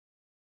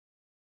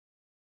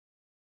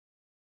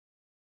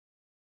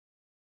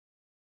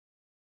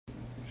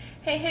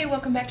Hey,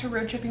 welcome back to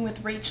Road Tripping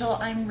with Rachel.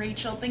 I'm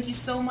Rachel. Thank you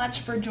so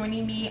much for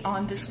joining me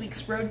on this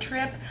week's road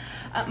trip.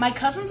 My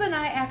cousins and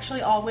I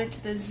actually all went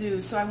to the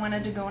zoo, so I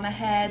wanted to go on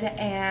ahead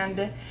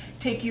and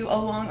take you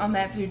along on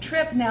that zoo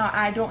trip. Now,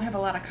 I don't have a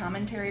lot of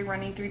commentary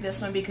running through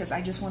this one because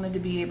I just wanted to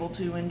be able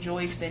to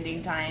enjoy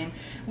spending time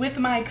with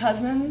my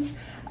cousins.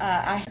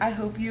 I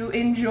hope you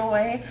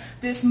enjoy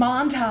this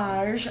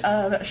montage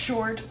of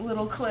short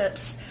little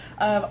clips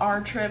of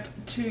our trip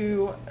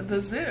to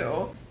the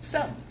zoo.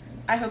 So,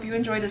 I hope you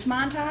enjoy this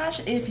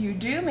montage. If you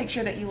do, make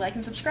sure that you like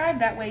and subscribe.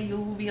 That way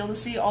you'll be able to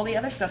see all the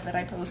other stuff that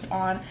I post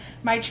on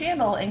my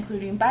channel,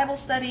 including Bible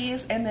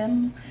studies and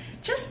then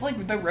just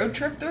like the road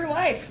trip through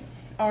life.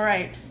 All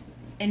right,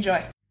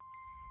 enjoy.